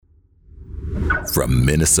From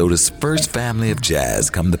Minnesota's first family of jazz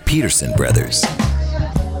come the Peterson brothers.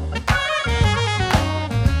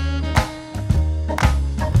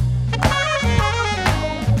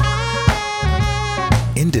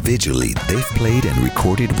 Individually, they've played and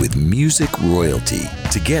recorded with music royalty.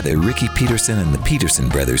 Together, Ricky Peterson and the Peterson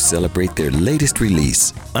brothers celebrate their latest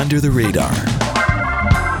release, Under the Radar.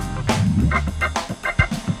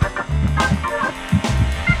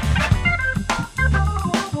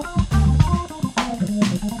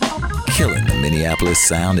 Killing the Minneapolis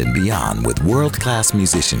sound and beyond with world-class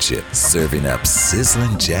musicianship, serving up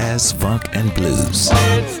sizzling jazz, funk, and blues.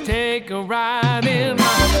 Let's take a ride in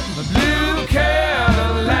my blue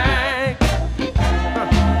Cadillac,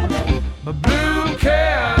 my blue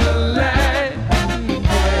Cadillac.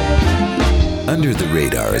 Under the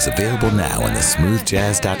Radar is available now in the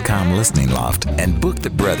smoothjazz.com listening loft, and book the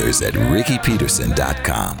brothers at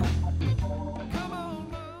rickypeterson.com.